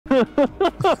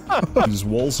These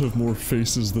walls have more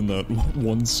faces than that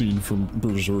one scene from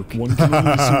Berserk. One can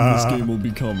only assume this game will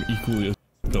become equally as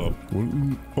up.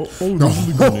 Oh, this is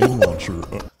the grenade launcher.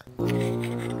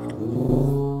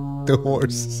 The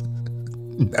horse.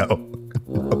 No.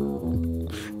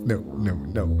 No.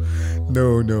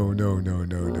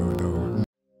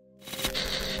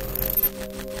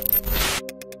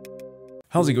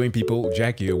 How's it going, people?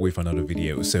 Jack here with another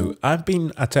video. So I've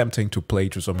been attempting to play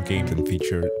through some games and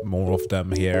feature more of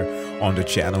them here on the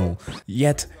channel,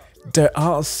 yet there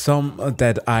are some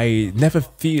that I never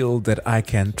feel that I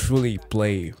can truly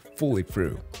play fully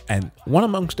through. And one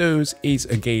amongst those is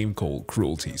a game called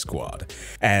Cruelt Squad.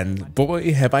 And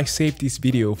boy, have I saved this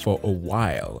video for a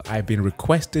while. I've been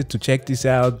requested to check this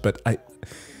out, but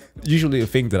usually the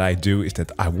thing that I do is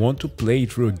that I want to play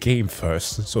through a game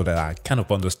first so that I kind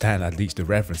of understand at least the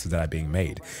references that are being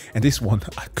made. And this one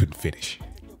I couldn't finish.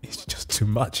 It's just too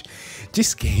much.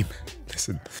 This game,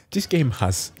 listen, this game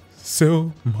has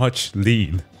so much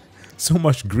lean, so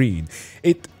much green.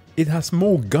 It has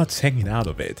more guts hanging out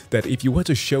of it that if you were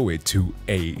to show it to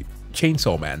a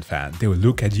Chainsaw Man fan, they will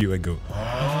look at you and go,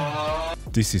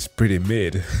 this is pretty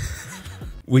mid.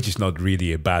 Which is not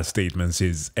really a bad statement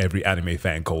since every anime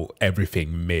fan call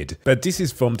everything mid. But this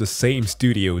is from the same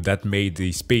studio that made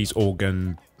the Space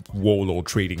Organ Warlord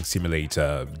Trading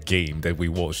Simulator game that we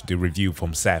watched the review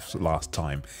from Seth last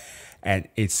time. And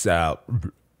it's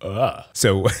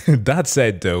So that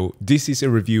said though, this is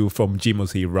a review from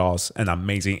Jimothy Ross, an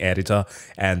amazing editor,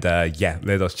 and yeah,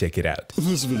 let us check it out.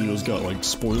 This video's got like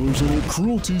spoilers in it.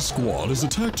 Cruelt Squad is a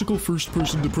tactical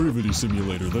first-person depravity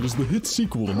simulator that is the hit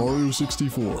sequel to Mario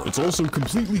 64. It's also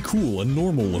completely cool and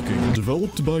normal looking, and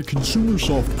developed by Consumer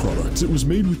Soft Products. It was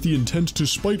made with the intent to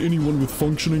spite anyone with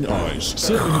functioning eyes.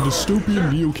 Set in a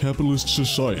dystopian neo-capitalist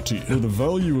society, where the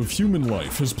value of human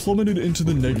life has plummeted into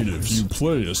the negatives. You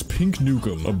play as Pink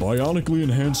Nukem, a bionically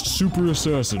enhanced super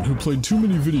assassin who played too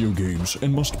many video games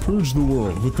and must purge the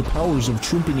world with the powers of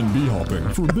trimping and bee-hopping.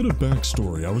 For a bit of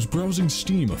backstory, I was browsing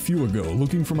Steam a few ago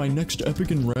looking for my next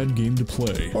epic and rad game to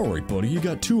play. Alright buddy, you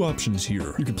got two options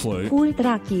here. You can play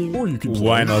Ultra Kill, or you can play...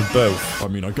 Why not both? I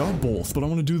mean, I got both, but I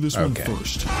want to do this one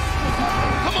first. Come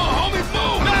on, homies,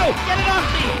 move! No! Get it off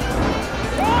me!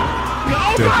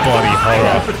 The body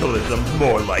horror. Capitalism,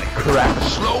 more like crap.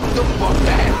 Slow the fuck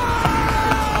down!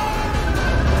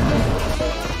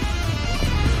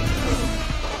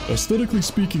 Aesthetically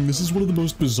speaking, this is one of the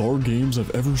most bizarre games I've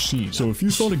ever seen. So if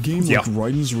you thought a game like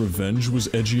Raiden's Revenge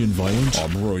was edgy and violent,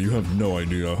 bro, you have no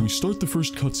idea. We start the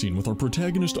first cutscene with our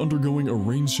protagonist undergoing a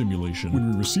rain simulation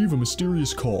when we receive a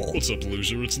mysterious call. What's up,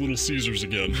 loser? It's Little Caesars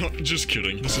again. Just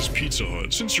kidding. This is Pizza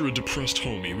Hut. Since you're a depressed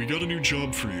homie, we got a new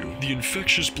job for you. The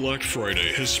infectious Black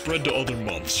Friday has spread to other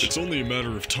months. It's only a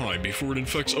matter of time before it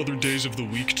infects other days of the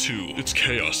week too. It's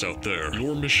chaos out there.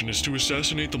 Your mission is to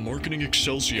assassinate the marketing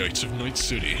Excelsiites of Night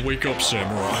City. Wake up,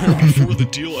 samurai, before the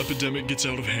deal epidemic gets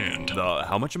out of hand.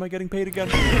 How much am I getting paid again?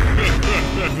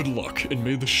 Good luck, and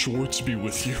may the Schwartz be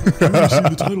with you. You already see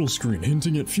the title screen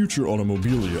hinting at future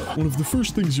automobilia. One of the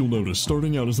first things you'll notice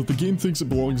starting out is that the game thinks it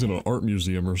belongs in an art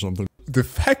museum or something. The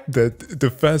fact that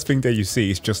the first thing that you see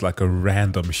is just like a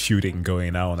random shooting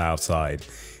going on outside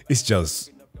is just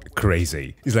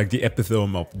crazy. It's like the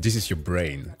epitome of this is your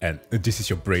brain, and this is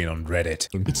your brain on Reddit.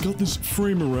 It's got this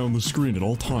frame around the screen at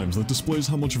all times that displays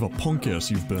how much of a punk ass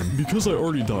you've been. Because I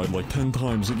already died like 10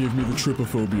 times, it gave me the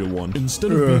trypophobia one.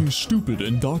 Instead of being stupid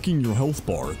and docking your health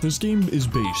bar, this game is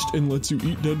based and lets you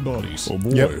eat dead bodies. Oh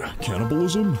boy,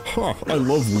 cannibalism? Ha, I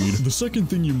love weed. The second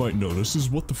thing you might notice is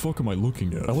what the fuck am I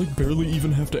looking at? I like barely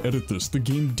even have to edit this. The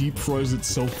game deep fries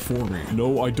itself for me.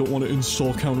 No, I don't want to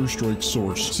install Counter-Strike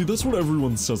Source. See, that's what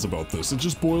everyone says about this. It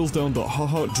just boils down to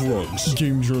haha drugs.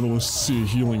 Game journalists see a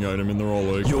healing item and they're all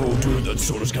like, yo dude, that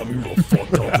soda's got me real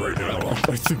fucked up right now.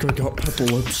 I think I got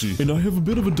epilepsy. And I have a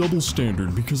bit of a double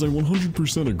standard because I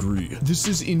 100% agree. This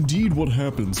is indeed what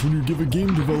happens when you give a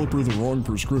game developer the wrong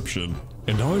prescription.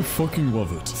 And I fucking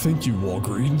love it. Thank you,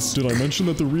 Walgreens. Did I mention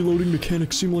that the reloading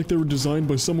mechanics seem like they were designed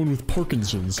by someone with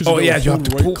Parkinson's? Oh yeah, you have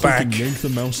to pull back and yank the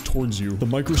mouse towards you. The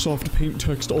Microsoft Paint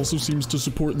text also seems to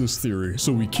support this theory.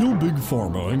 So we kill Big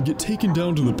Pharma and get taken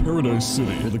down to the Paradise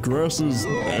City, where the grass is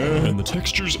and the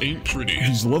textures ain't pretty.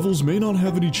 These levels may not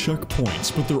have any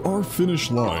checkpoints, but there are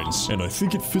finish lines, and I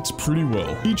think it fits pretty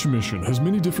well. Each mission has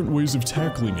many different ways of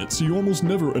tackling it, so you almost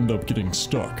never end up getting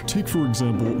stuck. Take for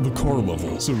example, the car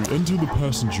level. So we enter the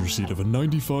passenger seat of a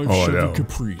 95 Chevy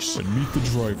Caprice and meet the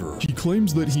driver. He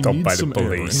claims that he needs some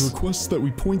air and requests that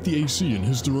we point the AC in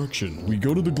his direction. We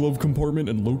go to the glove compartment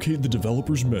and locate the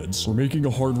developer's meds. We're making a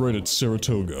hard right at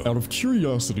Saratoga. Out of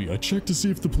curiosity, I checked to see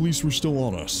if the police were still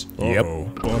on us. Uh-oh,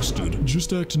 busted.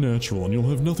 Just act natural and you'll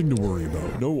have nothing to worry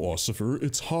about. No, Ossifer,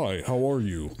 it's hi, how are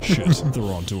you? Shit, they're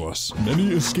onto us.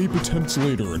 Many escape attempts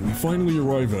later and we finally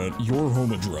arrive at your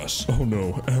home address. Oh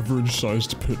no,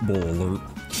 average-sized pit bull alert.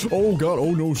 Oh god,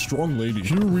 oh no, strong lady.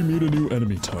 Here we meet a new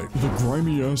enemy type, the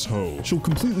grimy-ass hoe. She'll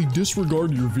completely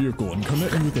disregard your vehicle and come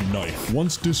at you with a knife.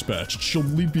 Once dispatched, she'll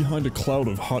leave behind a cloud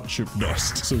of hot chip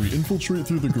dust. So we infiltrate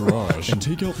through the garage and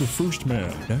take out the first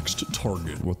man. Next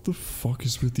target. What the fuck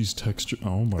is with these textures?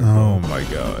 Oh my god. Oh my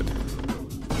god.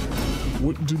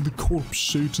 What did the corpse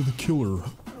say to the killer?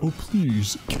 Oh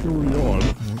please, carry on.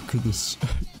 What could this...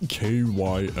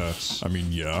 KYS. I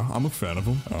mean, yeah, I'm a fan of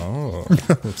them. Oh,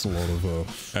 that's a lot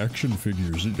of action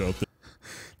figures you got there.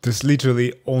 There's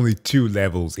literally only 2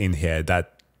 levels in here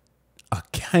that are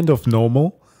kind of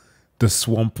normal. The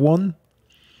swamp one,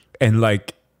 and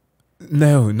like,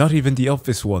 no, not even the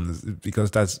office ones,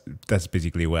 because that's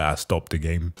basically where I stopped the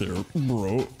game. There,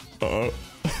 bro. Oh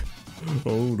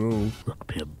no.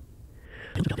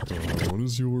 What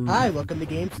is your... Hi, welcome to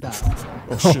GameStop.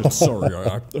 Oh shit, sorry,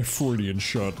 I Freudian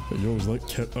shut. Yo, is that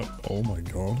cat... oh my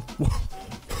god.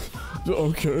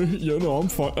 Okay, yeah, no, I'm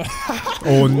fine.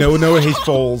 Oh no, he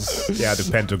falls. Yeah, the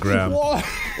pentagram. What?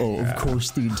 Oh, of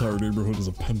course the entire neighborhood is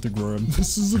a pentagram.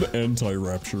 This is an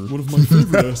anti-rapture. One of my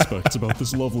favorite aspects about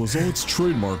this level is all its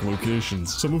trademark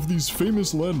locations. Some of these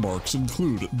famous landmarks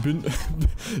include Bin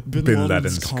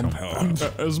Laden's compound.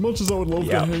 As much as I would love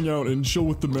to hang out and chill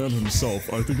with the man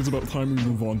himself, I think it's about time we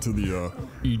move on to the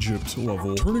Egypt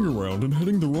level. Turning around and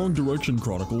heading the wrong direction,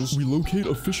 Chronicles, we locate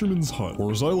a fisherman's hut,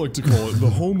 or as I like to call it, the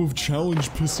home of Challenge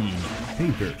Piscine. Hey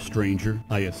there, stranger.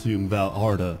 I assume thou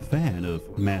art a fan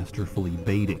of masterfully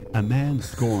baiting. A man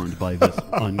scorned by this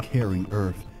uncaring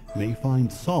earth may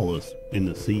find solace in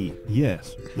the sea.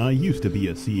 Yes, I used to be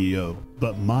a CEO,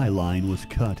 but my line was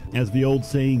cut. As the old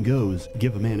saying goes,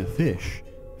 give a man a fish,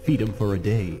 feed him for a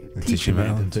day, teach him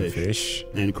how to fish,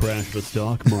 and crash the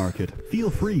stock market. Feel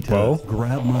free to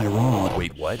grab my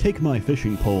rod, take my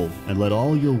fishing pole, and let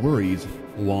all your worries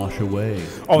wash away.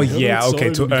 Oh yeah, okay,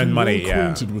 to earn money,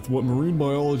 acquainted with what marine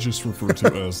biologists refer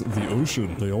to as the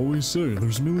ocean. They always say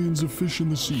there's millions of fish in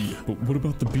the sea, but what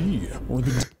about the bee? Or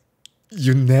the...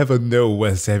 You never know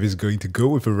where Sev is going to go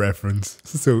with a reference,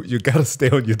 so you gotta stay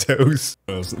on your toes.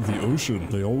 As the ocean,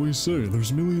 they always say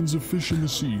there's millions of fish in the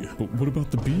sea, but what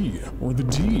about the B or the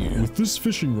D? With this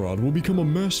fishing rod, we'll become a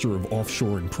master of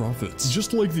offshoring profits.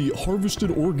 Just like the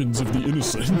harvested organs of the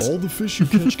innocent, all the fish you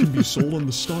catch can be sold on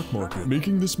the stock market,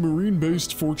 making this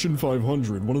marine-based Fortune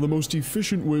 500 one of the most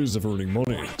efficient ways of earning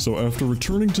money. So after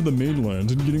returning to the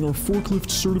mainland and getting our forklift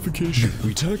certification,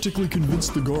 we tactically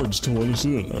convinced the guards to let us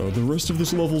in. The rest of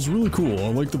this level's really cool. I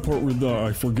like the part where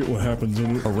I forget what happens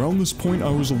in it. Around this point,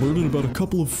 I was alerted about a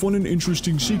couple of fun and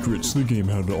interesting secrets the game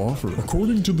had to offer.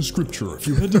 According to the scripture, if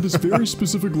you head to this very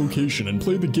specific location and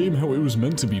play the game how it was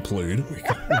meant to be played, wake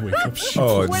up,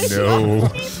 oh no.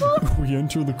 We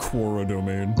enter the Quora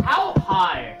domain. How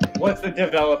high was the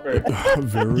developer?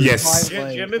 Very yes.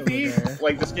 Jimothy,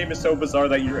 like this game is so bizarre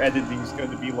that your editing is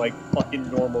going to be like fucking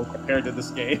normal compared to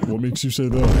this game. What makes you say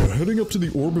that? Heading up to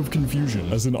the Orb of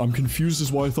Confusion, as in I'm confused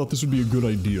is why I thought this would be a good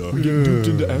idea. We get duped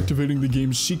into activating the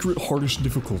game's secret hardest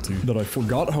difficulty that I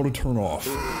forgot how to turn off.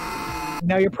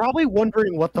 Now you're probably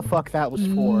wondering what the fuck that was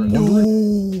for.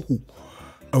 No.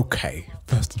 Okay,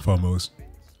 first and foremost,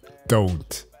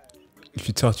 don't. If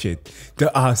you touch it,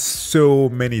 there are so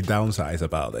many downsides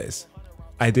about this.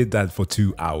 I did that for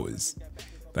 2 hours.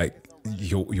 Like,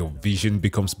 your vision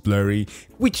becomes blurry,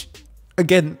 which,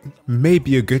 again, may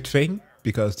be a good thing,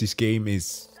 because this game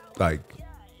is, like,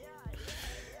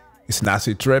 it's an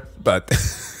acid trip, but...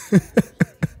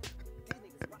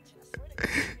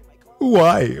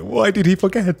 Why? Why did he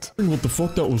forget? What the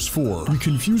fuck that was for? We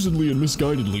confusedly and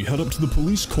misguidedly head up to the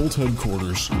police cult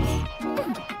headquarters.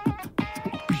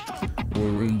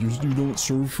 You don't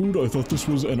serve food? I thought this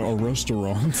was a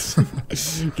restaurant.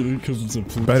 Because it's a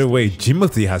police. By the way,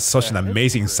 Jimothy has such an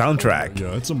amazing soundtrack.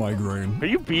 Yeah, it's a migraine. Are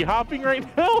you bee-hopping right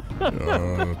now?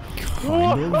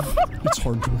 Kind of. It's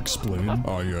hard to explain.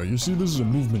 Oh yeah, you see, this is a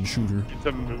movement shooter. It's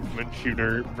a movement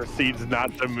shooter. Proceeds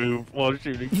not to move while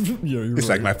shooting. Yeah, you're It's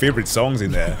right. like my favorite songs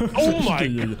in there. Oh my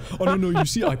yeah. Oh no, you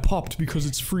see, I popped because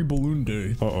it's free balloon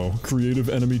day. Uh-oh. Creative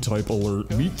enemy type alert.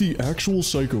 Meet the actual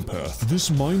psychopath. This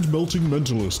mind-melting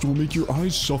Environmentalist will make your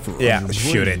eyes suffer. Yeah, and your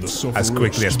shoot brain it the suffer as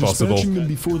quickly as possible. Dispatching them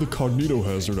before the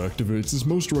cognitohazard activates is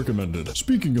most recommended.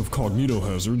 Speaking of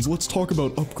cognitohazards, let's talk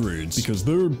about upgrades, because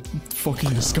they're fucking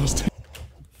disgusting.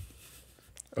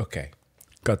 Okay,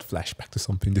 got flashback to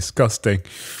something disgusting.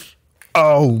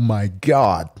 Oh my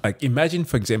god. Like, imagine,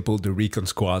 for example, the recon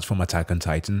squads from Attack on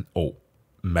Titan. Oh,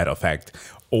 matter of fact,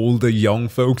 all the young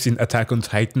folks in Attack on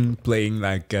Titan playing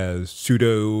like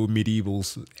pseudo-medieval,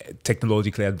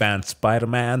 technologically advanced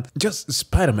Spider-Man. Just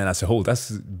Spider-Man as a whole,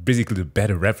 that's basically the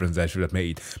better reference I should have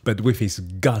made. But with his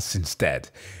guts instead.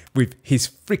 With his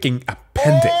freaking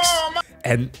appendix.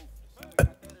 And...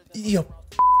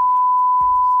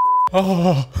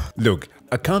 Oh, look,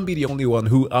 I can't be the only one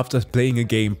who, after playing a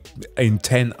game in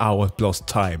 10 hours plus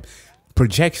time,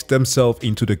 projects themselves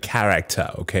into the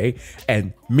character, okay?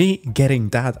 And me getting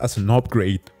that as an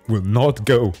upgrade will not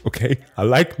go, okay? I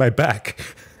like my back.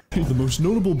 The most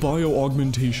notable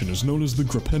bio-augmentation is known as the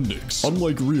Grapendix.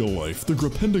 Unlike real life, the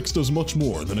Grapendix does much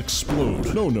more than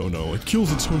explode. No, it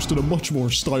kills its host in a much more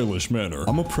stylish manner.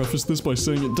 I'm gonna preface this by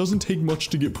saying it doesn't take much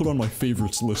to get put on my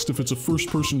favorites list if it's a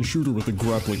first-person shooter with a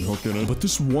grappling hook in it, but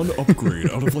this one upgrade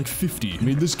out of like 50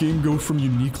 made this game go from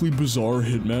uniquely bizarre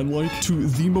Hitman-like to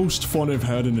the most fun I've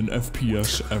had in an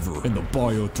FPS ever. And the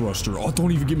Bio Thruster. Oh,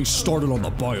 don't even get me started on the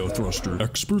Bio Thruster.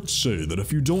 Experts say that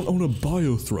if you don't own a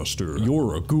Bio Thruster,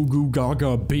 you're a goo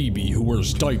gaga baby who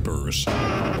wears diapers.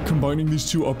 Combining these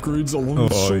two upgrades along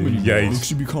with so many more makes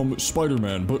you become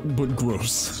Spider-Man, but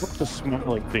gross. What's the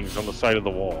smiling things on the side of the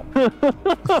wall?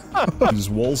 These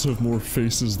walls have more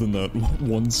faces than that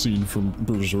one scene from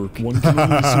Berserk. One can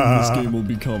only assume this game will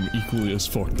become equally as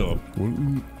fucked up.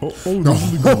 Oh, this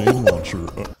is the grenade launcher.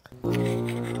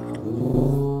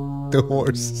 The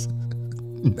horse.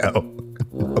 No.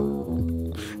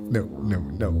 No.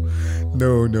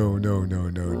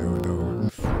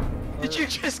 Did you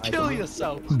just kill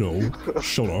yourself? No.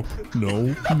 Shut up.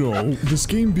 No. This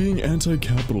game being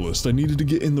anti-capitalist, I needed to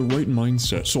get in the right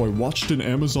mindset, so I watched an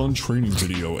Amazon training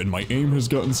video, and my aim has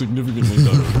gotten significantly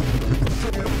better.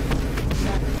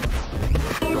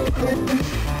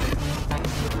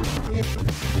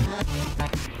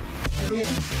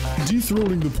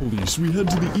 Dethroning the police, we head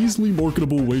to the easily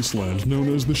marketable wasteland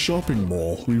known as the shopping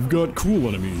mall. We've got cool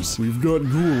enemies. We've got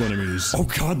ghoul enemies. Oh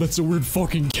god, that's a weird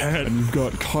fucking cat. And we've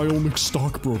got Kyle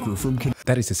McStockbroker from...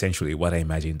 That is essentially what I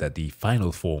imagine that the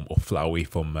final form of Flowey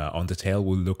from Undertale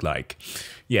will look like.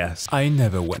 Yes, I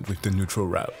never went with the neutral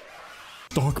route.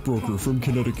 Stockbroker from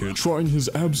Connecticut, trying his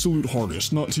absolute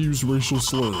hardest not to use racial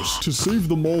slurs. To save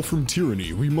the mall from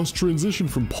tyranny, we must transition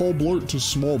from Paul Blart to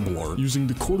Small Blart, using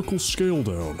the cortical scale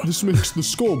down. This makes the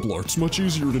Skull Blarts much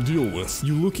easier to deal with.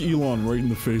 You look Elon right in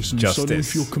the face and you suddenly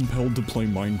feel compelled to play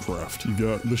Minecraft. You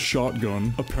got the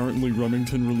shotgun. Apparently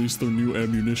Remington released their new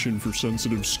ammunition for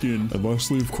sensitive skin. And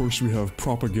lastly, of course, we have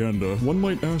propaganda. One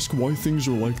might ask why things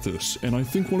are like this, and I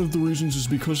think one of the reasons is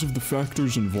because of the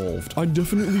factors involved. I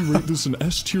definitely rate this an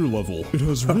S-tier level. It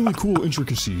has really cool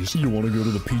intricacies. You want to go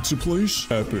to the pizza place?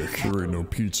 Epic. There ain't no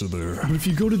pizza there. But if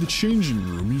you go to the changing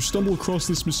room, you stumble across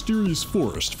this mysterious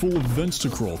forest full of vents to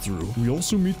crawl through. We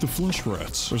also meet the flesh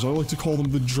rats, or as I like to call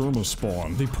them, the germa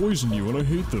spawn. They poison you and I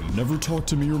hate them. Never talk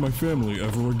to me or my family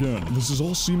ever again. This is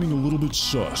all seeming a little bit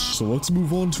sus. So let's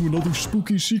move on to another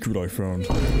spooky secret I found.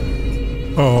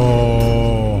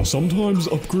 Oh. Sometimes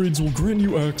upgrades will grant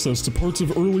you access to parts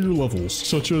of earlier levels,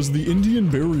 such as the Indian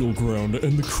burial ground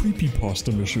and the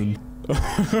creepypasta mission.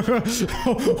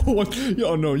 What?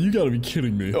 Oh no, you gotta be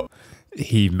kidding me.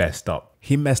 He messed up.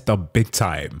 He messed up big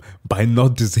time by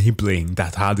not disabling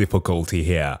that hard difficulty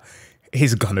here.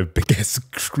 He's gonna get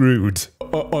screwed.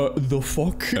 The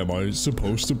fuck? Am I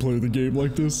supposed to play the game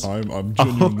like this? I'm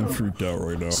genuinely freaked out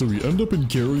right now. So we end up in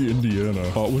Gary,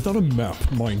 Indiana, without a map,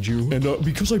 mind you. And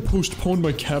because I postponed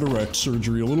my cataract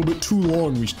surgery a little bit too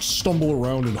long, we stumble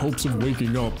around in hopes of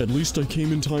waking up. At least I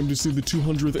came in time to see the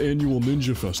 200th annual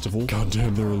Ninja Festival. God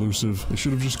damn, they're elusive. They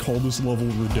should have just called this level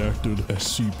Redacted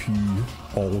SCP.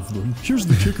 All of them. Here's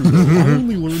the kicker though. I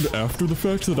only learned after the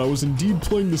fact that I was indeed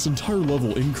playing this entire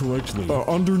level incorrectly.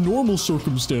 Under normal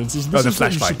circumstances, this is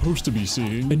what you're supposed to be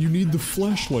seeing, and you need the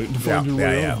flashlight to find your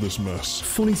way out of this mess.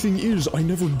 Funny thing is, I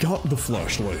never got the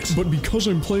flashlight, but because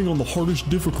I'm playing on the hardest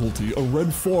difficulty, a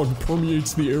red fog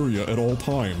permeates the area at all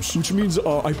times, which means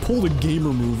I pulled a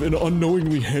gamer move and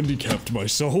unknowingly handicapped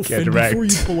myself. Before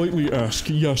you politely ask,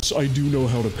 yes, I do know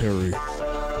how to parry.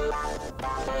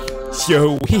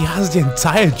 Yo, he has the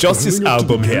entire Justice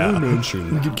album here.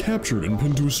 Mansion, we get captured and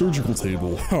pinned to a surgical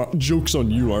table. Ha, joke's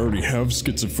on you, I already have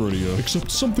schizophrenia.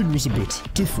 Except something was a bit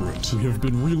different. We have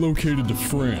been relocated to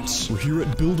France. We're here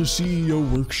at Build a CEO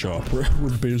workshop, where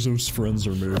Bezos' friends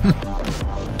are made.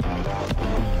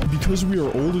 because we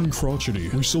are old and crotchety,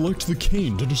 we select the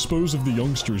cane to dispose of the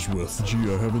youngsters with. Gee,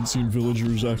 I haven't seen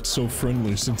villagers act so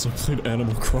friendly since I played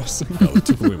Animal Crossing. Now it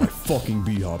took away my fucking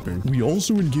bee hopping. We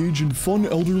also engage in fun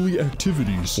elderly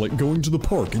activities, like going to the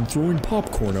park and throwing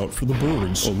popcorn out for the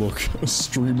birds. Oh look, a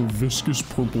stream of viscous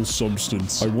purple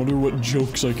substance. I wonder what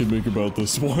jokes I can make about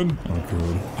this one. Oh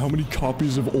god. How many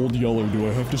copies of Old Yeller do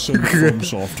I have to send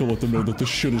FromSoft to let them know that this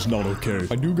shit is not okay?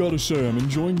 I do gotta say, I'm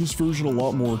enjoying this version a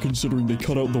lot more considering they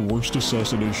cut out the worst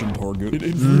assassination target.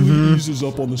 It really eases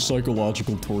up on the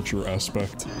psychological torture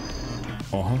aspect.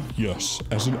 Yes.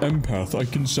 As an empath, I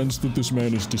can sense that this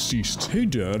man is deceased. Hey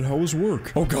Dad, how was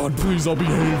work? Oh god, please, I'll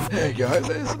behave. Hey guys,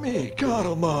 it's me,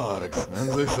 Karl Marx, and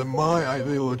this is my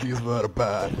ideologies were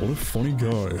bad. What a funny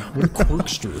guy. What a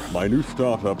quirkster. My new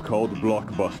startup called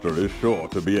Blockbuster is sure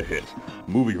to be a hit.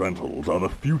 Movie rentals are the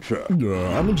future.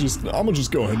 Yeah, I'ma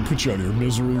just go ahead and put you out of your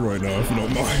misery right now if you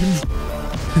don't mind.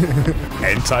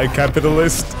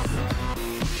 Anti-capitalist.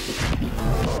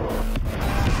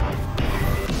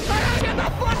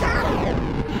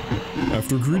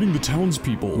 After greeting the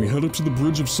townspeople, we head up to the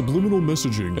bridge of subliminal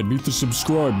messaging and meet the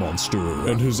subscribe monster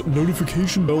and his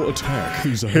notification bell attack.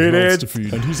 He's a head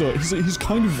defeat, and he's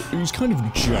kind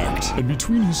of jacked. And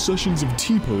between his sessions of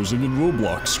T-posing and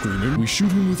Roblox screaming, we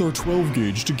shoot him with our 12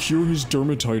 gauge to cure his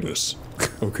dermatitis.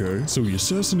 Okay, so we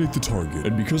assassinate the target,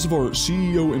 and because of our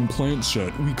CEO implant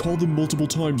set, we call them multiple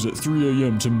times at 3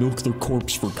 AM to milk their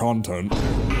corpse for content.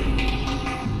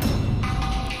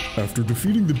 After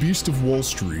defeating the Beast of Wall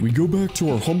Street, we go back to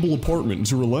our humble apartment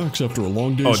to relax after a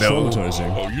long day's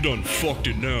traumatizing. Oh, you done fucked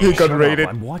it now. You got raided.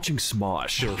 I'm watching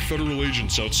Smosh. There are federal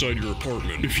agents outside your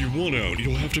apartment. If you want out,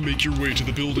 you'll have to make your way to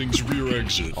the building's rear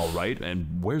exit. Alright, and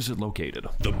where's it located?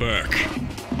 The back.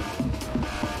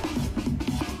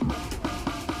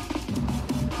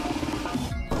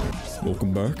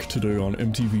 Welcome back. Today on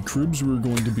MTV Cribs, we're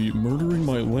going to be murdering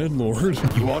my landlord.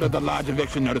 You ordered the large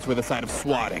eviction notice with a side of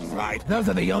swatting, right? Those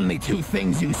are the only two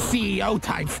things you CEO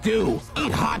types do.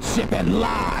 Eat hot shit and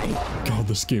lie. God,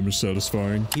 this game is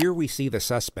satisfying. Here we see the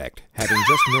suspect, having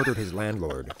just murdered his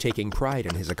landlord, taking pride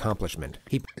in his accomplishment.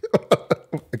 He... Oh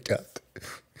my god.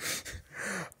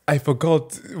 I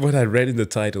forgot what I read in the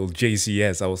title,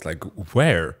 JCS. I was like,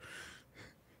 where?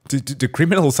 The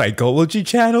Criminal Psychology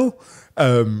channel?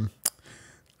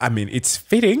 I mean, it's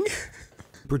fitting.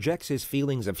 Projects his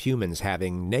feelings of humans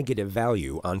having negative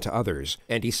value onto others,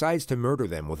 and decides to murder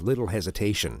them with little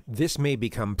hesitation. This may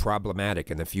become problematic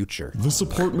in the future. This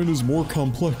apartment is more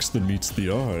complex than meets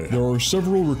the eye. There are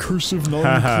several recursive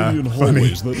non-Euclidean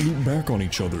hallways that loop back on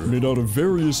each other, made out of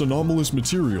various anomalous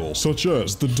material, such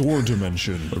as the door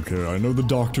dimension. Okay, I know the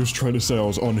doctors try to say I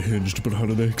was unhinged, but how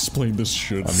do they explain this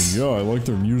shit? I mean, yeah, I like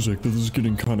their music, but this is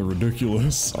getting kind of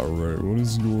ridiculous. Alright, what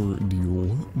is your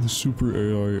deal? The super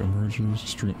AI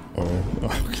emerges. Oh,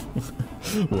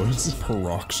 what is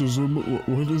paroxysm?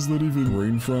 What is that even?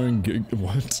 Brain frying gig?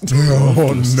 What?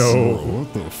 Oh no!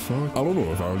 What the fuck? I don't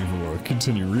know if I would even want to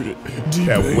continue reading.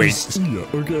 Yeah, wait. Yeah,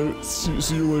 okay.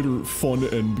 See you later, fun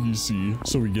NPC.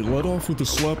 So we get let off with a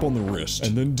slap on the wrist,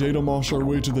 and then data mosh our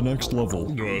way to the next level.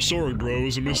 Sorry, bro, it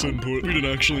was a misinput. We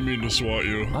didn't actually mean to swat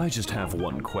you. I just have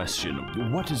one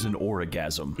question. What is an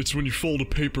orgasm? It's when you fold a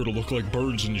paper to look like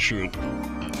birds and shit.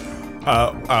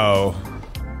 Oh.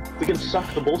 We can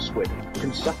suck the bull squid. We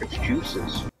can suck its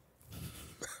juices.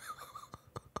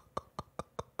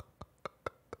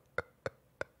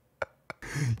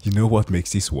 You know what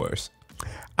makes this worse?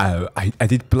 I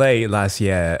did play last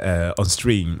year on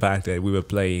stream. In fact, we were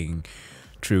playing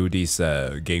through this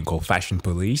game called Fashion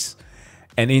Police.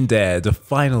 And in there, the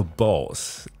final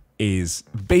boss is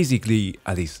basically,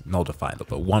 at least not the final,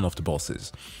 but one of the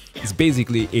bosses, is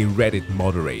basically a Reddit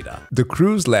moderator. The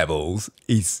cruise levels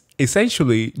is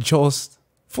essentially just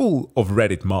full of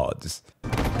Reddit mods.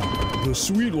 The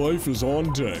sweet life is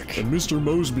on deck, and Mr.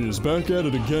 Mosby is back at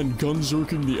it again,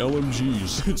 gun-zerking the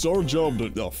LMGs. It's our job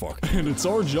to— oh fuck. And it's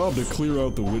our job to clear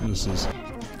out the witnesses.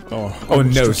 Oh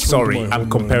no, sorry, I'm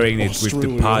comparing it with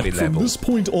the party level. From this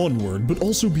point onward, but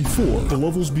also before, the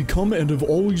levels become and have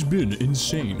always been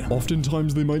insane.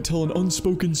 Oftentimes they might tell an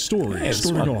unspoken story,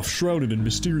 starting off shrouded in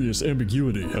mysterious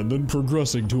ambiguity, and then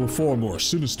progressing to a far more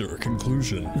sinister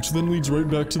conclusion, which then leads right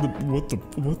back to the—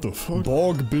 what the fuck?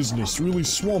 Bog business really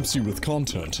swamps you with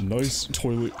content. Nice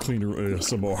toilet cleaner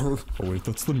ASMR. Oh wait,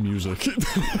 that's the music.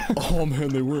 Oh man,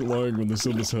 they weren't lying when they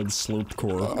said this had slurp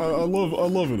core. I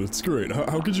love it, it's great.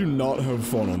 How could you not have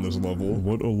fun on this level?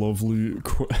 What a lovely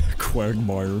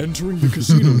quagmire. Entering the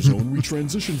casino zone, we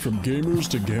transition from gamers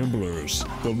to gamblers.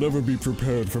 They'll never be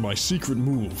prepared for my secret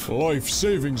move, life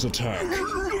savings attack.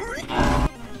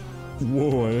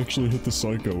 Whoa, I actually hit the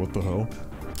psycho, what the hell?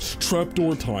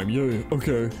 trapdoor time, yay.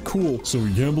 Okay, cool. So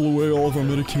we gamble away all of our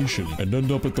medication and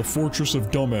end up at the Fortress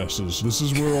of Dumbasses. This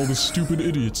is where all the stupid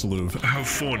idiots live. Have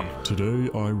fun. Today,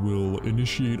 I will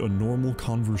initiate a normal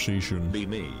conversation. Be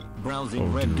me.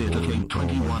 Browsing Reddit at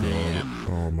 8:21 a.m.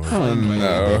 Oh my Oh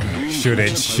no. Shoot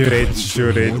it, shoot it,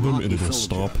 shoot it. And it'll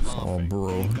stop. Oh,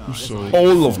 bro. You're so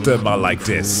All of them are like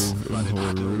this. and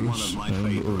hilarious and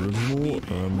original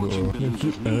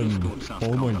and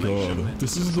oh my god.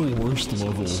 This is the worst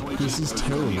level. This is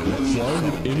terrible.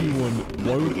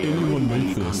 Why would anyone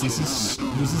make this? This is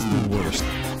the worst.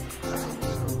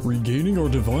 Regaining our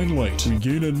divine light, we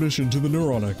gain admission to the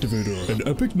Neuron Activator, an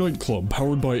epic nightclub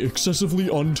powered by excessively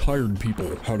untired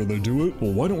people. How do they do it?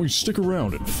 Well, why don't we stick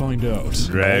around and find out?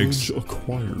 Drags. Knowledge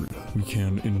acquired. We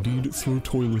can indeed throw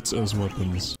toilets as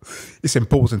weapons. It's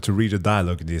important to read the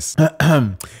dialogue in this.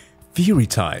 Theory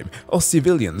time. All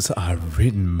civilians are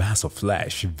ridden mass of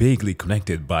flesh, vaguely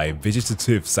connected by a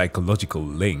vegetative psychological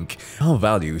link. Our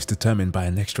value is determined by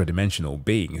an extra-dimensional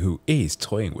being who is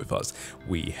toying with us.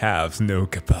 We have no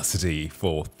capacity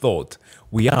for thought.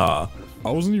 We are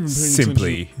I wasn't even paying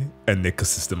simply an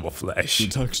ecosystem of flesh. The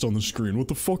text on the screen, what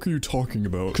the fuck are you talking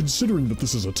about? Considering that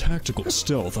this is a tactical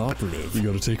stealth operative, we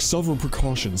gotta take several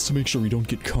precautions to make sure we don't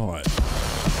get caught.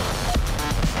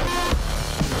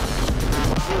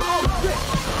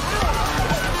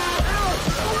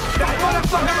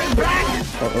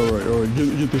 Alright,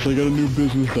 get this, I got a new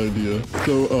business idea.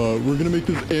 So, we're gonna make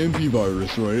this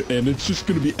antivirus, right? And it's just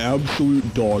gonna be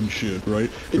absolute dog shit, right?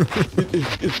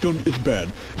 It's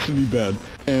bad. It's gonna be bad.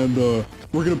 And,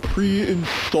 we're gonna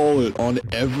pre-install it on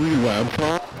every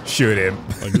laptop. Shoot him.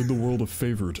 I did the world a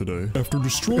favor today. After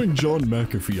destroying John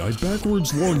McAfee, I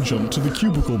backwards long jumped to the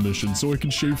cubicle mission so I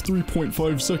can shave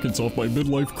 3.5 seconds off my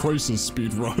midlife crisis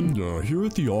speedrun. Here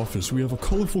at the office, we have a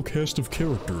colorful cast of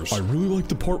characters. I really like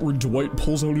the part where Dwight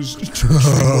pulls out his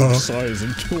size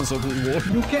and kills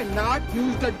everyone. You cannot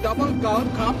use the double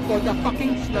guard cup for the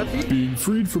fucking Slurpee. Being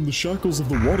freed from the shackles of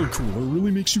the water cooler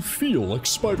really makes you feel like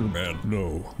Spider-Man.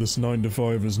 No, this 9 to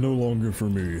 5 is no longer for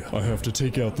me. I have to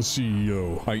take out the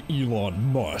CEO. I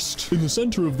Elon must. In the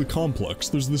center of the complex,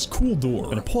 there's this cool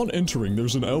door, and upon entering,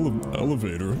 there's an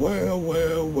elevator.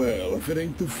 Well, if it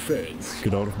ain't the feds.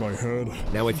 Get out of my head.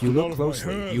 Now, if you look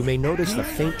closely, you may notice a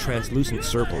faint translucent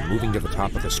circle moving to the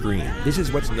top of the screen. This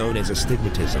is what's known as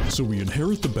astigmatism. So we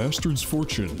inherit the bastard's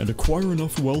fortune and acquire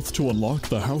enough wealth to unlock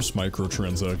the house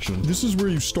microtransaction. This is where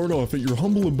you start off at your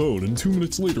humble abode and 2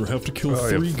 minutes later have to kill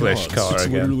 3 gods. It's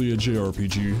literally a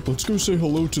JRPG. Let's go say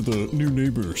hello to the new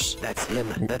neighbors. That's him.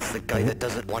 That's the guy that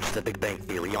doesn't watch The Big Bang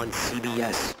Theory on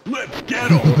CBS. Let's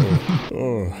get him!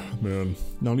 Oh, man.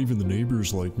 Not even the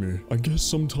neighbors like me. I guess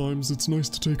sometimes it's nice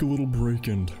to take a little break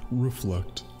and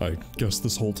reflect. I guess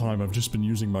this whole time I've just been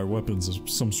using my weapons as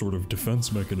some sort of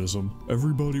defense mechanism.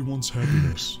 Everybody wants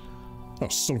happiness. Oh,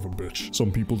 son of a bitch.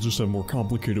 Some people just have more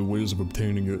complicated ways of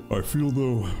obtaining it. I feel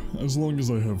though, as long as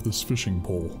I have this fishing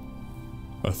pole,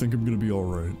 I think I'm gonna be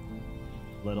alright.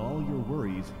 Let all your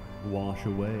worries wash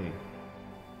away.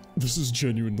 This is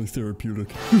genuinely therapeutic.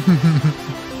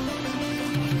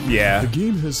 Yeah. The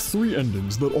game has 3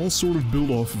 endings that all sort of build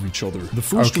off of each other. The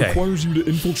first requires you to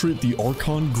infiltrate the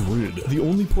Archon Grid, the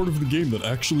only part of the game that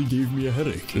actually gave me a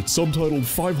headache. It's subtitled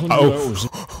 500 hours.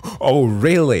 Oh,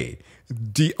 really?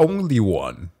 The only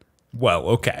one? Well,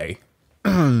 okay.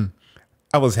 I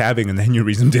was having an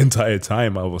aneurysm the entire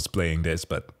time I was playing this,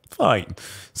 but fine.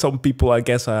 Some people, I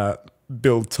guess, are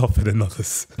built tougher than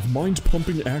others.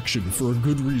 Mind-pumping action for a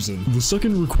good reason. The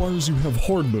second requires you have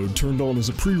hard mode turned on as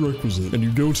a prerequisite, and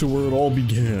you go to where it all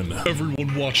began.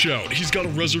 Everyone watch out, he's got a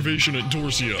reservation at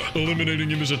Dorsia. Eliminating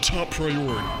him is a top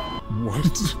priority.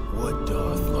 What? What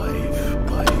doth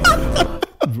life?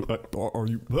 Are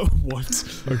you...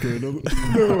 what? Okay, no,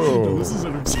 this is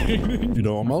entertaining. You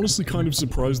know, I'm honestly kind of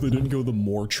surprised they didn't go the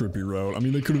more trippy route. I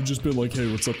mean, they could have just been like,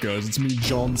 hey, what's up, guys? It's me,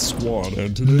 John Squad,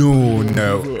 and today... No.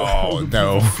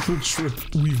 Trip.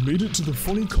 We've made it to the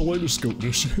funny kaleidoscope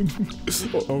mission.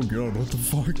 Oh god, what the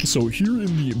fuck? So here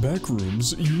in the back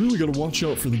rooms, you really gotta watch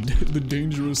out for the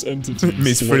dangerous entities.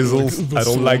 Miss Frizzles, I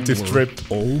don't like this trip.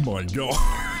 Oh my god.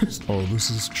 Oh, this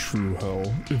is true hell.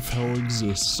 If hell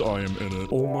exists, I am in it.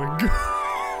 Oh my god.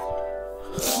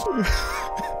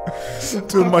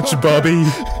 Too much, Bobby.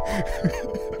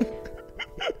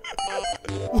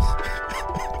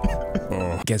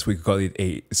 Guess we could call it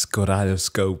a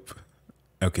scoraloscope.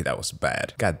 Okay, that was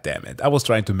bad. God damn it. I was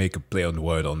trying to make a play on the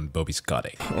word on Bobby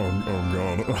Scotty. Oh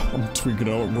god, I'm tweaking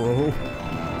out, bro.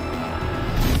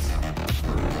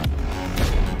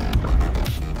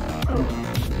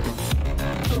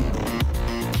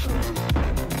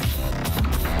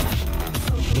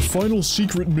 The final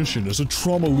secret mission is a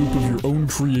trauma loop of your own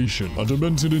creation, a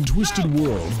demented and twisted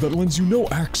world that lends you no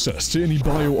access to any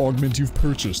bio-augment you've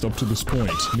purchased up to this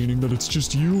point, meaning that it's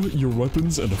just you, your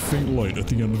weapons, and a faint light at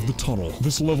the end of the tunnel.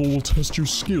 This level will test your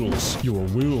skills, your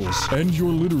wills, and your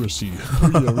literacy.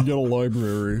 Oh yeah, we got a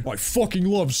library. I fucking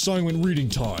love silent reading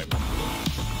time.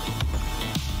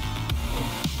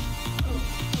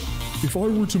 If I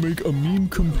were to make a meme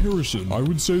comparison, I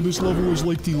would say this level is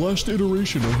like the last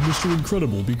iteration of Mr.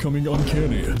 Incredible becoming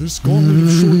uncanny. This gauntlet of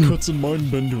shortcuts and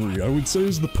mind-bendery, I would say,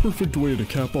 is the perfect way to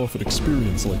cap off an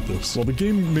experience like this. While the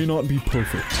game may not be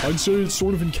perfect, I'd say it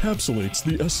sort of encapsulates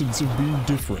the essence of being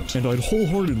different, and I'd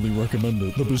wholeheartedly recommend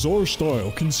it. The bizarre style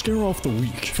can scare off the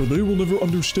weak, for they will never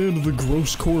understand the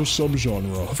gross core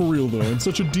subgenre. For real though, in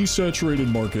such a desaturated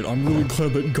market, I'm really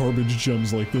glad that garbage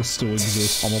gems like this still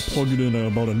exist. I'ma plug it in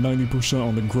at about a 90%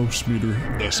 on the gross meter.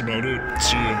 That's about it.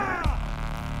 See ya.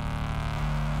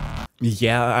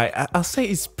 Yeah, I'll say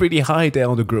it's pretty high there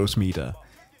on the gross meter.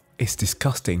 It's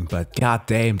disgusting, but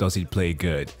goddamn does it play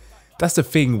good. That's the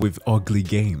thing with ugly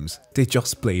games. They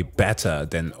just play better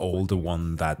than all the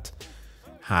ones that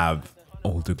have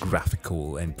all the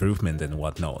graphical improvement and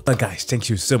whatnot. But guys, thank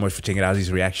you so much for checking out this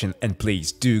reaction, and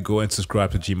please do go and subscribe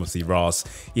to Jimothy Ross.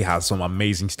 He has some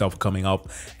amazing stuff coming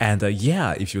up, and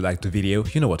yeah, if you liked the video,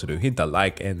 you know what to do. Hit that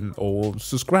like and or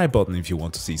subscribe button if you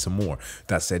want to see some more.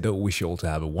 That said though, wish you all to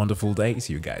have a wonderful day.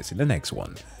 See you guys in the next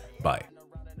one. Bye.